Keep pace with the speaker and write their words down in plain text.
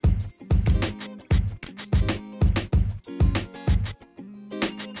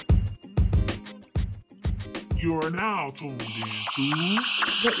You are now tuned into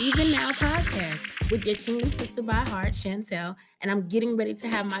the Even Now podcast with your Kingdom Sister by Heart, Chantel, and I'm getting ready to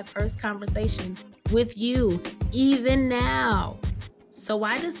have my first conversation with you, even now. So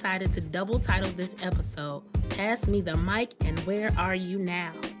I decided to double title this episode, Pass Me the Mic and Where Are You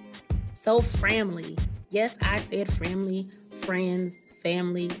Now? So family, yes, I said family, friends,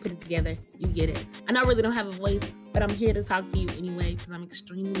 family, put it together, you get it. I know I really don't have a voice, but I'm here to talk to you anyway because I'm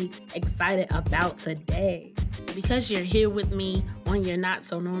extremely excited about today. Because you're here with me on your Not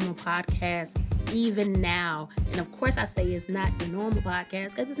So Normal podcast, even now. And of course, I say it's not your normal podcast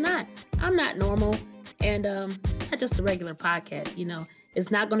because it's not. I'm not normal. And it's not just a regular podcast, you know. It's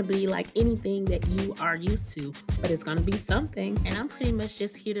not going to be like anything that you are used to, but it's going to be something. And I'm pretty much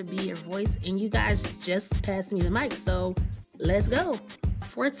just here to be your voice. And you guys just passed me the mic. So let's go.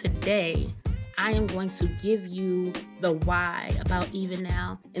 For today, I am going to give you the why about Even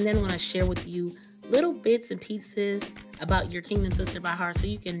Now. And then I'm going to share with you little bits and pieces about your Kingdom Sister by Heart so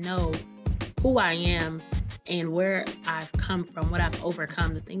you can know who I am and where I've come from, what I've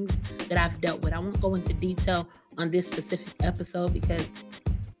overcome, the things that I've dealt with. I won't go into detail on this specific episode because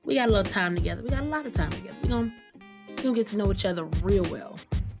we got a little time together. We got a lot of time together. We're gonna get to know each other real well.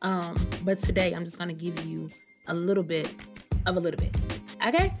 But today I'm just gonna give you a little bit of a little bit.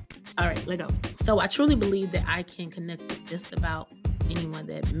 Okay? All right, let's go. So I truly believe that I can connect with just about anyone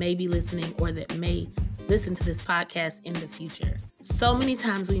that may be listening or that may listen to this podcast in the future. So many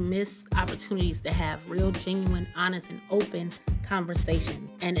times we miss opportunities to have real, genuine, honest, and open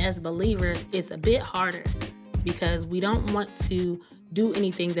conversations. And as believers, it's a bit harder because we don't want to do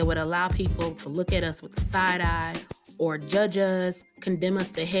anything that would allow people to look at us with a side eye or judge us, condemn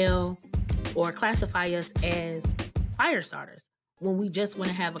us to hell, or classify us as fire starters when we just want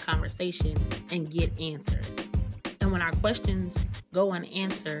to have a conversation and get answers. And when our questions go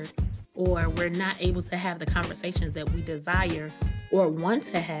unanswered, or we're not able to have the conversations that we desire or want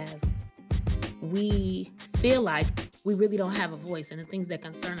to have, we feel like we really don't have a voice and the things that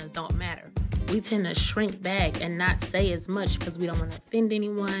concern us don't matter. We tend to shrink back and not say as much because we don't want to offend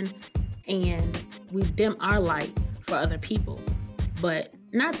anyone, and we dim our light for other people. But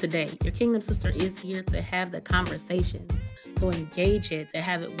not today. Your Kingdom Sister is here to have the conversation, to engage it, to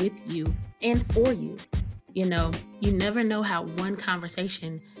have it with you and for you. You know, you never know how one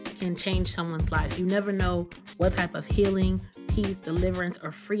conversation can change someone's life. You never know what type of healing, peace, deliverance,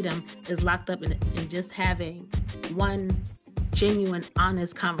 or freedom is locked up in just having one genuine,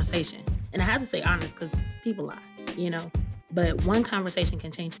 honest conversation. And I have to say honest because people lie, you know. But one conversation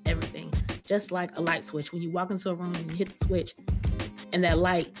can change everything. Just like a light switch. When you walk into a room and you hit the switch and that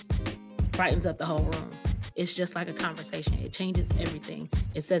light brightens up the whole room. It's just like a conversation. It changes everything.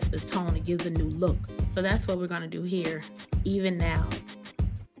 It sets the tone. It gives a new look. So that's what we're going to do here, even now.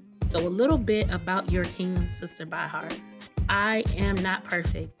 So a little bit about your Kingdom Sister by Heart. I am not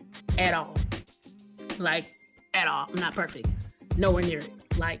perfect at all. Like, at all. I'm not perfect. Nowhere near it.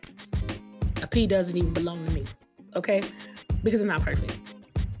 Like, a P doesn't even belong to me. Okay? Because I'm not perfect.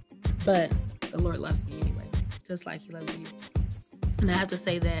 But the Lord loves me anyway. Just like He loves you. And I have to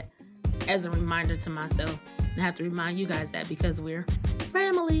say that as a reminder to myself. And I have to remind you guys that because we're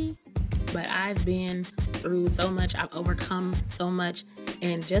family. But I've been through so much. I've overcome so much.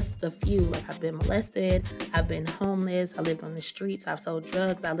 And just a few, like I've been molested. I've been homeless. I lived on the streets. I've sold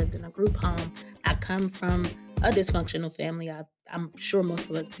drugs. I lived in a group home. I come from a dysfunctional family. I'm sure most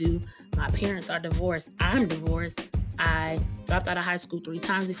of us do. My parents are divorced. I'm divorced. I dropped out of high school 3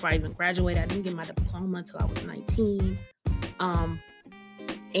 times before I even graduated. I didn't get my diploma until I was 19.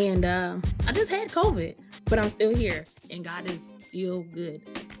 I just had COVID, but I'm still here, and God is still good.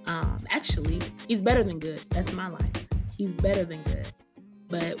 Actually, He's better than good. That's my life. He's better than good.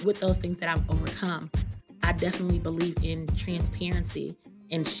 But with those things that I've overcome, I definitely believe in transparency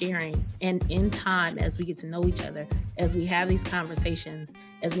and sharing. And in time, as we get to know each other, as we have these conversations,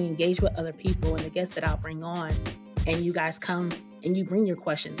 as we engage with other people and the guests that I'll bring on, and you guys come and you bring your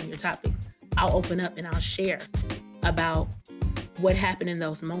questions and your topics, I'll open up and I'll share about what happened in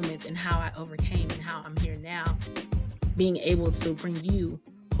those moments and how I overcame and how I'm here now, being able to bring you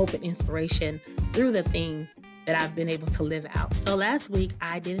hope and inspiration through the things that I've been able to live out. So last week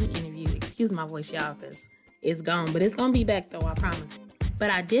I did an interview. Excuse my voice, y'all, because it's gone. But it's going to be back, though, I promise. But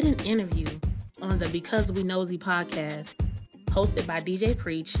I did an interview on the Because We Nosy podcast hosted by DJ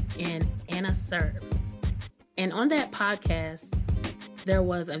Preach and Anna Serve. And on that podcast, there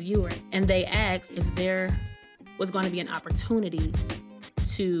was a viewer, and they asked if there was going to be an opportunity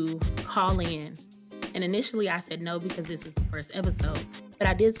to call in. And initially I said no because this is the first episode. But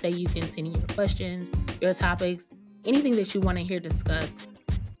I did say you can send in your questions, your topics, anything that you want to hear discussed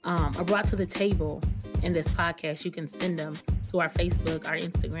or brought to the table in this podcast, you can send them to our Facebook, our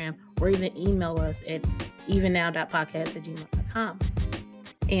Instagram, or even email us at evennow.podcast@gmail.com.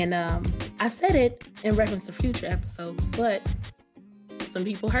 And I said it in reference to future episodes, but some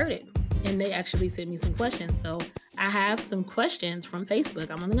people heard it and they actually sent me some questions. So I have some questions from Facebook.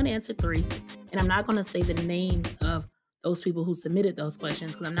 I'm only going to answer 3, and I'm not going to say the names of those people who submitted those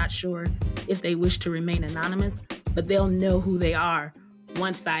questions because I'm not sure if they wish to remain anonymous, but they'll know who they are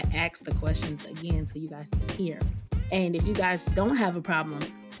once I ask the questions again so you guys can hear. And if you guys don't have a problem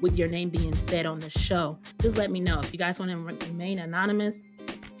with your name being said on the show, just let me know. If you guys want to remain anonymous,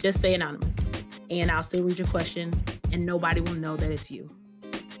 just say anonymous and I'll still read your question and nobody will know that it's you.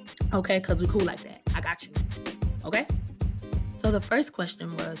 Okay, because we're cool like that. I got you. Okay? So the first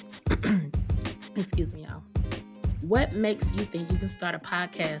question was, excuse me, y'all. What makes you think you can start a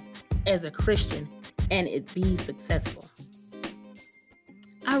podcast as a Christian and it be successful?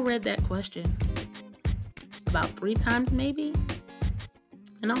 I read that question about 3 times maybe.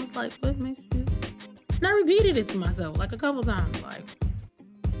 And I was like, what makes you? And I repeated it to myself like a couple times. Like,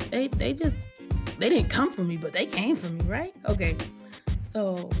 they didn't come for me, but they came for me, right? Okay.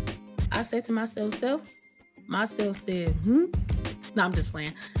 So I said to myself said, No, I'm just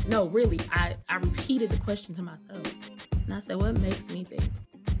playing. No, really, I repeated the question to myself. And I said, what makes me think?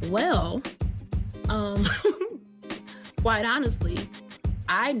 Well, quite honestly,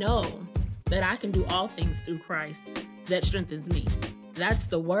 I know that I can do all things through Christ that strengthens me. That's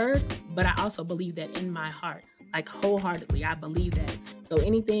the word, but I also believe that in my heart, like wholeheartedly, I believe that. So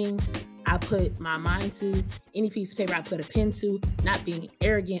anything I put my mind to, any piece of paper I put a pen to, not being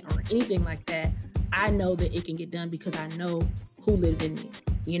arrogant or anything like that, I know that it can get done because I know who lives in me.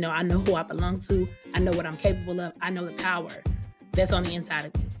 You know, I know who I belong to. I know what I'm capable of. I know the power that's on the inside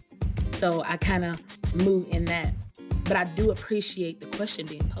of me. So I kind of move in that. But I do appreciate the question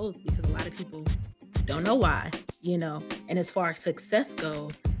being posed because a lot of people don't know why, you know. And as far as success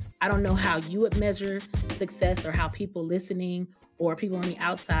goes, I don't know how you would measure success or how people listening or people on the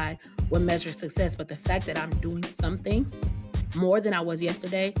outside would measure success. But the fact that I'm doing something more than I was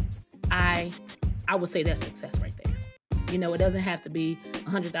yesterday, I would say that's success right there. You know, it doesn't have to be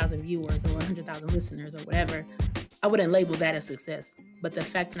 100,000 viewers or 100,000 listeners or whatever. I wouldn't label that as success. But the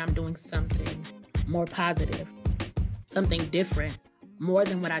fact that I'm doing something more positive, something different, more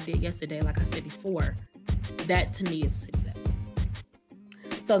than what I did yesterday, like I said before, that to me is success.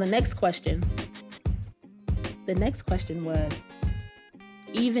 So the next question was,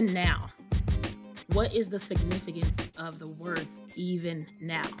 even now, what is the significance of the words even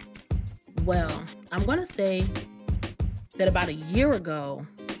now? Well, I'm going to say that about a year ago,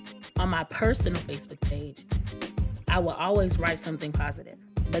 on my personal Facebook page, I will always write something positive,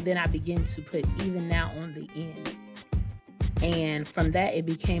 but then I begin to put even now on the end. And from that, it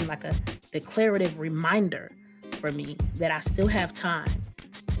became like a declarative reminder for me that I still have time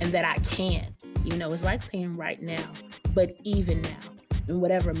and that I can. You know, it's like saying right now, but even now, in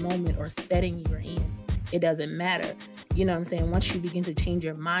whatever moment or setting you're in, it doesn't matter. You know what I'm saying? Once you begin to change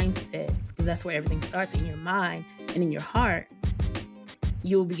your mindset, because that's where everything starts, in your mind and in your heart,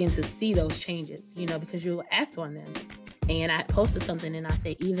 you'll begin to see those changes, you know, because you'll act on them. And I posted something and I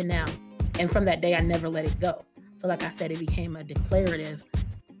say, even now. And from that day, I never let it go. So like I said, it became a declarative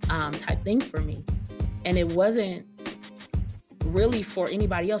type thing for me. And it wasn't really for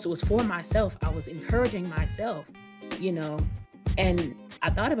anybody else. It was for myself. I was encouraging myself, you know. And I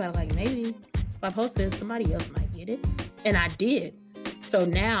thought about it like, maybe if I post this, somebody else might get it. And I did. So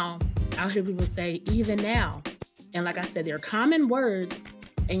now I'll hear people say, even now. And like I said, they're common words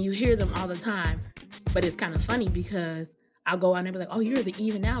and you hear them all the time. But it's kind of funny because I'll go out and be like, oh, you're the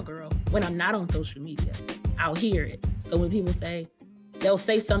even now girl. When I'm not on social media, I'll hear it. So when people say, they'll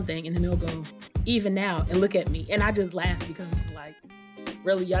say something and then they'll go, even now, and look at me. And I just laugh because I'm just like,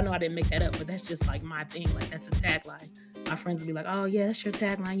 really, y'all know I didn't make that up, but that's just like my thing. Like, that's a tagline. My friends will be like, oh yeah, that's your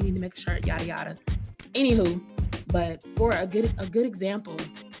tagline. You need to make a shirt, yada, yada. Anywho, but for a good example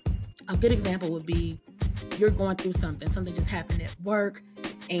would be you're going through something just happened at work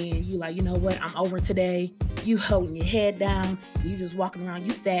and you like, you know what, I'm over today. You holding your head down, you just walking around,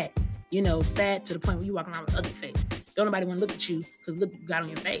 you sad, you know, sad to the point where you walking around with ugly face. Don't nobody want to look at you because look what you got on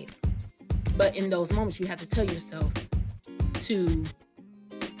your face. But in those moments, you have to tell yourself to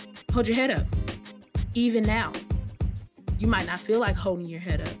hold your head up. Even now, you might not feel like holding your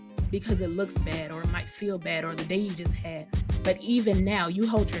head up because it looks bad or it might feel bad or the day you just had. But even now, you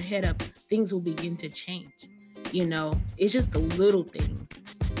hold your head up, things will begin to change. You know, it's just the little things.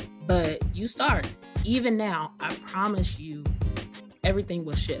 But you start. Even now, I promise you, everything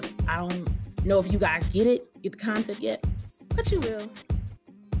will shift. I don't know if you guys get the concept yet, but you will.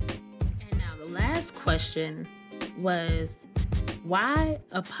 And now the last question was, why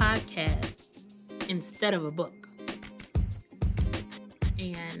a podcast instead of a book?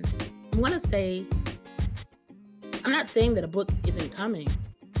 And I want to say, I'm not saying that a book isn't coming,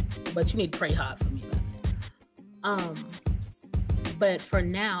 but you need to pray hard for me about that. But for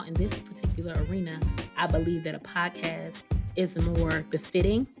now, in this particular arena, I believe that a podcast is more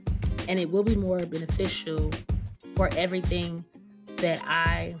befitting, and it will be more beneficial for everything that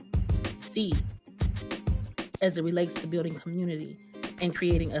I see as it relates to building community and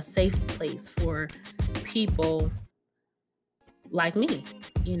creating a safe place for people like me,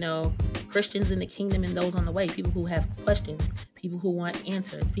 Christians in the kingdom and those on the way, people who have questions, people who want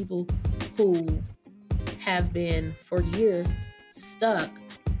answers, people who have been for years stuck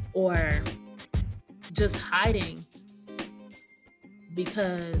or just hiding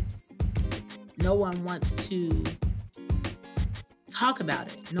because no one wants to talk about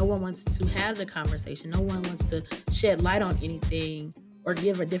it. No one wants to have the conversation. No one wants to shed light on anything or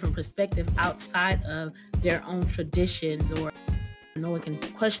give a different perspective outside of their own traditions, or no one can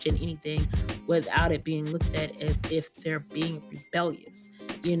question anything without it being looked at as if they're being rebellious,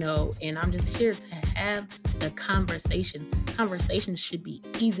 and I'm just here to have the conversation. Conversations should be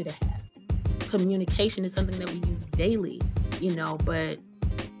easy to have. Communication is something that we use daily, but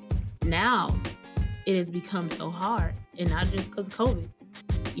now it has become so hard, and not just because of COVID,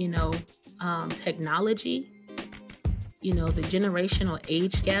 technology, the generational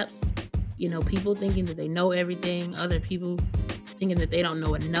age gaps, people thinking that they know everything, other people thinking that they don't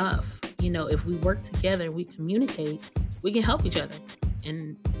know enough. If we work together and we communicate, we can help each other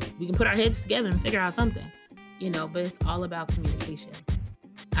and we can put our heads together and figure out something, but it's all about communication.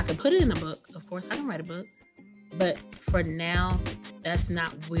 I can put it in a book. Of course, I can write a book, but for now, that's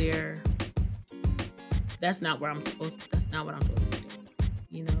not what I'm supposed to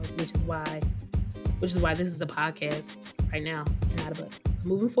do, which is why this is a podcast right now and not a book.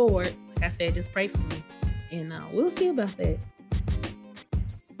 Moving forward, like I said, just pray for me, and we'll see about that.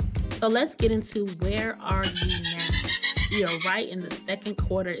 So let's get into, where are you now? We are right in the second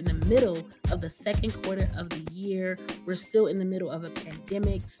quarter, in the middle of the second quarter of the year. We're still in the middle of a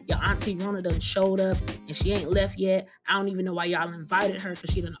pandemic. Your auntie Rona done showed up and she ain't left yet. I don't even know why y'all invited her,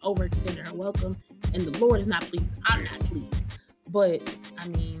 because she done overextended her welcome. And the Lord is not pleased. I'm not pleased. But,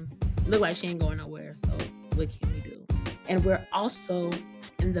 look like she ain't going nowhere. So what can we do? And we're also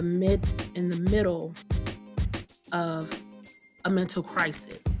in the middle of a mental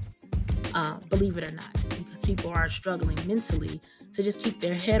crisis. Believe it or not, because people are struggling mentally to just keep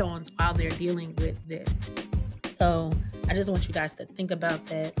their head on while they're dealing with this. So I just want you guys to think about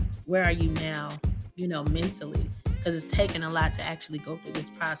that. Where are you now, mentally? Because it's taken a lot to actually go through this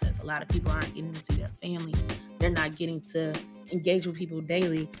process. A lot of people aren't getting to see their families. They're not getting to engage with people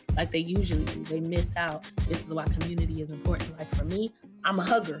daily like they usually do. They miss out. This is why community is important. Like for me, I'm a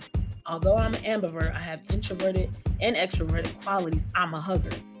hugger. Although I'm an ambivert, I have introverted and extroverted qualities. I'm a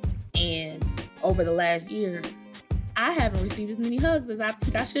hugger. And over the last year, I haven't received as many hugs as I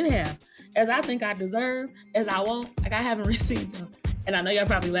think I should have, as I think I deserve, as I want. Like, I haven't received them. And I know y'all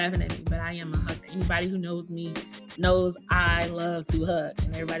probably laughing at me, but I am a hugger. Anybody who knows me knows I love to hug.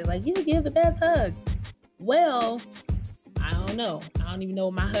 And everybody's like, you give the best hugs. Well, I don't know. I don't even know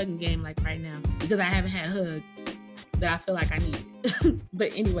what my hugging game like right now, because I haven't had a hug that I feel like I needed.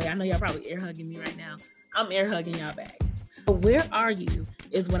 But anyway, I know y'all probably air hugging me right now. I'm air hugging y'all back. But where are you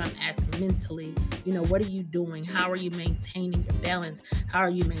is what I'm asking mentally. What are you doing? How are you maintaining your balance? How are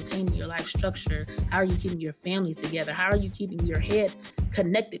you maintaining your life structure? How are you keeping your family together? How are you keeping your head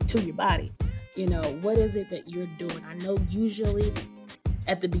connected to your body? What is it that you're doing? I know usually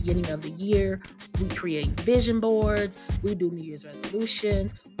at the beginning of the year, we create vision boards, we do New Year's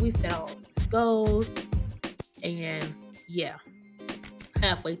resolutions, we set all these goals, and yeah,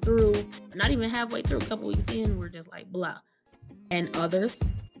 halfway through, not even halfway through, a couple weeks in, we're just like blah. And others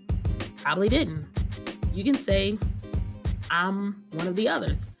probably didn't. You can say I'm one of the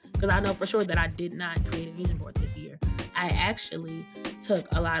others, because I know for sure that I did not create a vision board this year. I actually took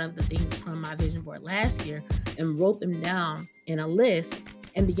a lot of the things from my vision board last year and wrote them down in a list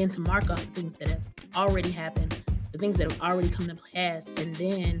and began to mark off the things that have already happened, the things that have already come to pass, and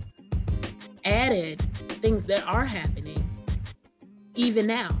then added things that are happening even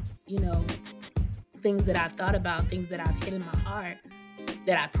now, things that I've thought about, things that I've hid in my heart,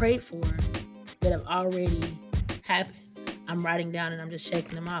 that I prayed for, that have already happened. I'm writing down and I'm just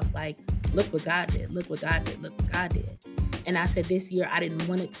checking them off. Like, look what God did. Look what God did. Look what God did. And I said this year, I didn't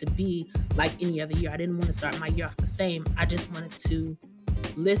want it to be like any other year. I didn't want to start my year off the same. I just wanted to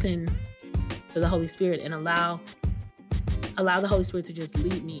listen to the Holy Spirit and allow allow the Holy Spirit to just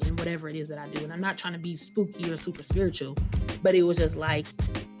lead me in whatever it is that I do. And I'm not trying to be spooky or super spiritual, but it was just like,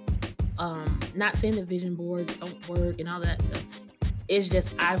 not saying the vision boards don't work and all that stuff. It's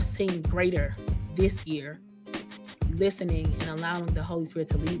just I've seen greater this year listening and allowing the Holy Spirit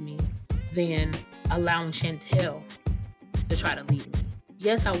to lead me than allowing Chantel to try to lead me.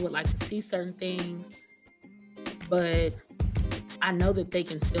 Yes, I would like to see certain things, but I know that they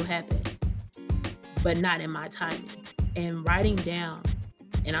can still happen, but not in my timing. And writing down,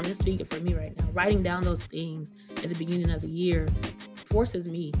 and I'm just speaking for me right now, writing down those things at the beginning of the year forces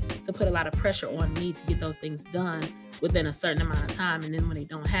me to put a lot of pressure on me to get those things done within a certain amount of time. And then when they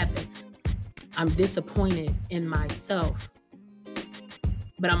don't happen, I'm disappointed in myself.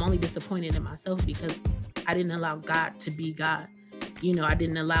 But I'm only disappointed in myself because I didn't allow God to be God. I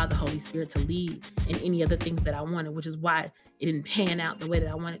didn't allow the Holy Spirit to lead in any of the things that I wanted, which is why it didn't pan out the way that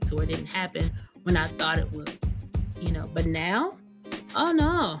I wanted to, or it didn't happen when I thought it would. But now, oh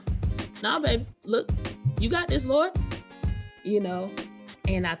no, babe, look, you got this, Lord.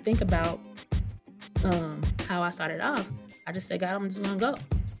 And I think about how I started off. I just said, God, I'm just gonna go.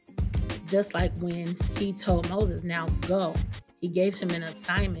 Just like when he told Moses, now go. He gave him an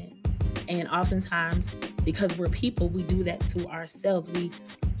assignment. And oftentimes, because we're people, we do that to ourselves. We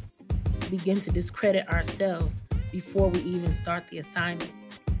begin to discredit ourselves before we even start the assignment.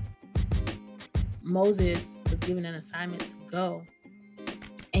 Moses was given an assignment to go.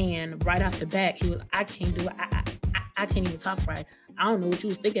 And right off the bat, he was, I can't do it. I can't even talk right. I don't know what you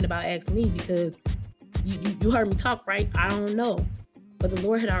was thinking about asking me, because you heard me talk right. I don't know. But the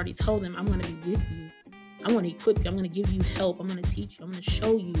Lord had already told him, I'm going to be with you. I'm going to equip you. I'm going to give you help. I'm going to teach you. I'm going to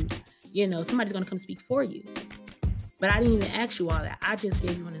show you. Somebody's going to come speak for you. But I didn't even ask you all that. I just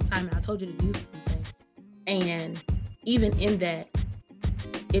gave you an assignment. I told you to do something. And even in that,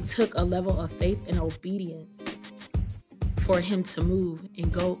 it took a level of faith and obedience for him to move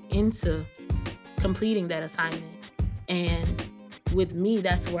and go into completing that assignment. And with me,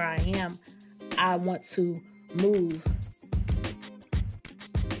 that's where I am. I want to move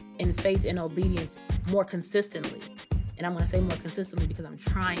in faith and obedience more consistently. And I'm going to say more consistently because I'm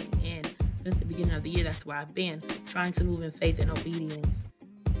trying. And since the beginning of the year, that's where I've been, trying to move in faith and obedience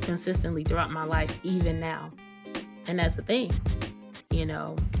consistently throughout my life, even now. And that's the thing,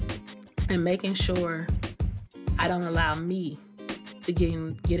 and making sure I don't allow me to get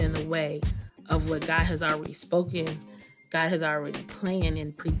in the way of what God has already spoken, God has already planned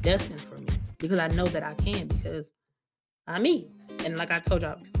and predestined for me, because I know that I can, because I'm me. And like I told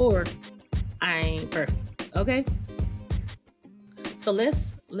y'all before, I ain't perfect. Okay. So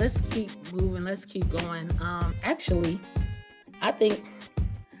let's keep moving. Let's keep going. Actually, I think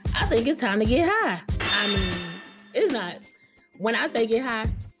it's time to get high. I mean, it's not, when I say get high,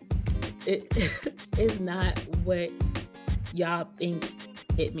 it's not what y'all think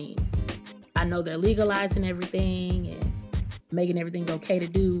it means. I know they're legalizing everything and making everything okay to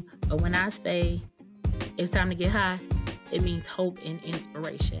do, but when I say it's time to get high, it means hope and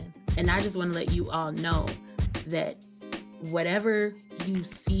inspiration. And I just want to let you all know that whatever you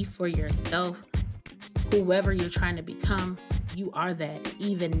see for yourself, whoever you're trying to become, you are that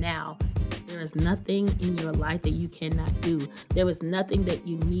even now. There is nothing in your life that you cannot do. There is nothing that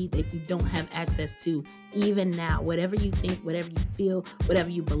you need that you don't have access to. Even now, whatever you think, whatever you feel, whatever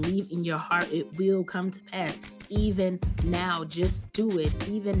you believe in your heart, it will come to pass. Even now, just do it.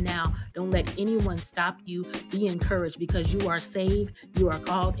 Even now, don't let anyone stop you. Be encouraged, because you are saved, you are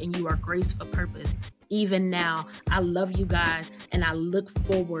called, and you are graced for purpose. Even now, I love you guys, and I look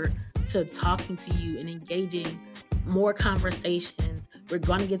forward to talking to you and engaging more conversations. We're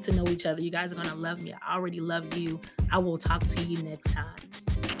going to get to know each other. You guys are going to love me. I already love you. I will talk to you next time.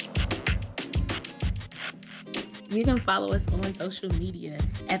 You can follow us on social media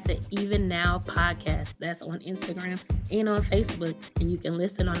at the Even Now Podcast. That's on Instagram and on Facebook. And you can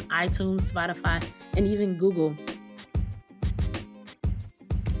listen on iTunes, Spotify, and even Google.